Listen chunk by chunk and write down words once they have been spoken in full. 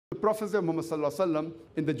prophecy of Muhammad sallallahu alaihi wasallam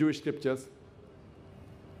in the Jewish scriptures.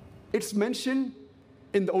 It's mentioned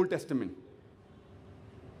in the Old Testament,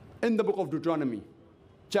 in the book of Deuteronomy,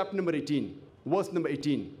 chapter number 18, verse number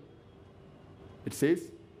 18. It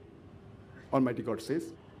says, Almighty God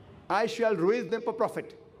says, I shall raise them a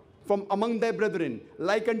prophet from among thy brethren,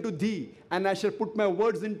 like unto thee, and I shall put my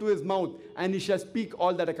words into his mouth, and he shall speak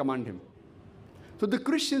all that I command him. So the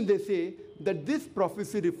Christians, they say that this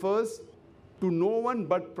prophecy refers to no one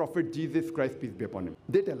but Prophet Jesus Christ, peace be upon him.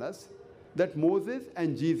 They tell us that Moses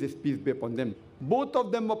and Jesus, peace be upon them, both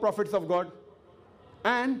of them were prophets of God,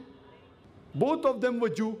 and both of them were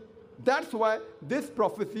Jew. That's why this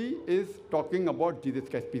prophecy is talking about Jesus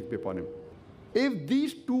Christ, peace be upon him. If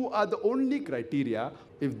these two are the only criteria,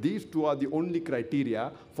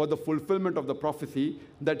 for the fulfillment of the prophecy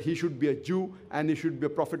that he should be a Jew and he should be a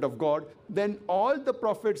prophet of God, then all the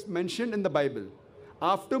prophets mentioned in the Bible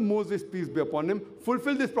after Moses, peace be upon him,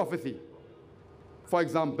 fulfill this prophecy. For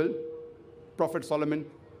example, Prophet Solomon,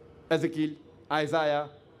 Ezekiel, Isaiah,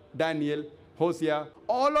 Daniel, Hosea,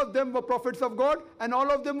 all of them were prophets of God and all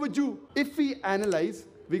of them were Jew. If we analyze,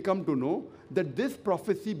 we come to know that this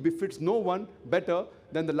prophecy befits no one better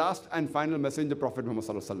than the last and final messenger, Prophet Muhammad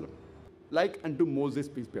sallallahu alaihi wasallam, like unto Moses,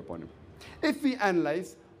 peace be upon him. If we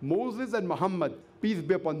analyze, Moses and Muhammad, peace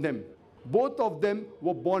be upon them, both of them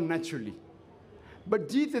were born naturally. But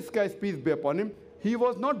Jesus Christ, peace be upon him, he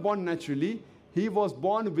was not born naturally, he was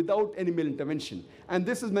born without any male intervention. And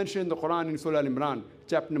this is mentioned in the Quran in Surah Al-Imran,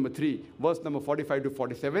 chapter number 3, verse number 45 to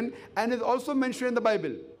 47, and is also mentioned in the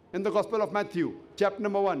Bible, in the Gospel of Matthew, chapter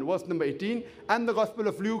number 1, verse number 18, and the Gospel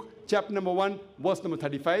of Luke, chapter number 1, verse number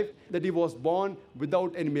 35, that he was born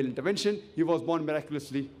without any male intervention, he was born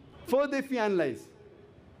miraculously. Further, if we analyze,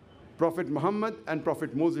 Prophet Muhammad and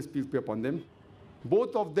Prophet Moses, peace be upon them,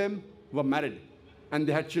 both of them were married and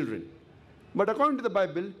they had children. But according to the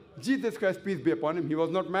Bible, Jesus Christ, peace be upon him, he was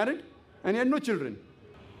not married and he had no children.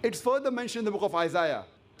 It's further mentioned in the book of Isaiah,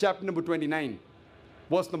 chapter number 29,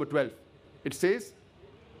 verse number 12. It says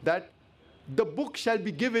that the book shall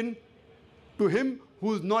be given to him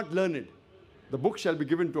who is not learned. The book shall be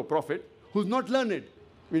given to a prophet who is not learned.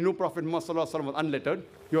 We know Prophet Muhammad sallallahu alaihi wasallam was unlettered.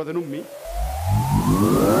 He was an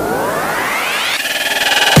ummi.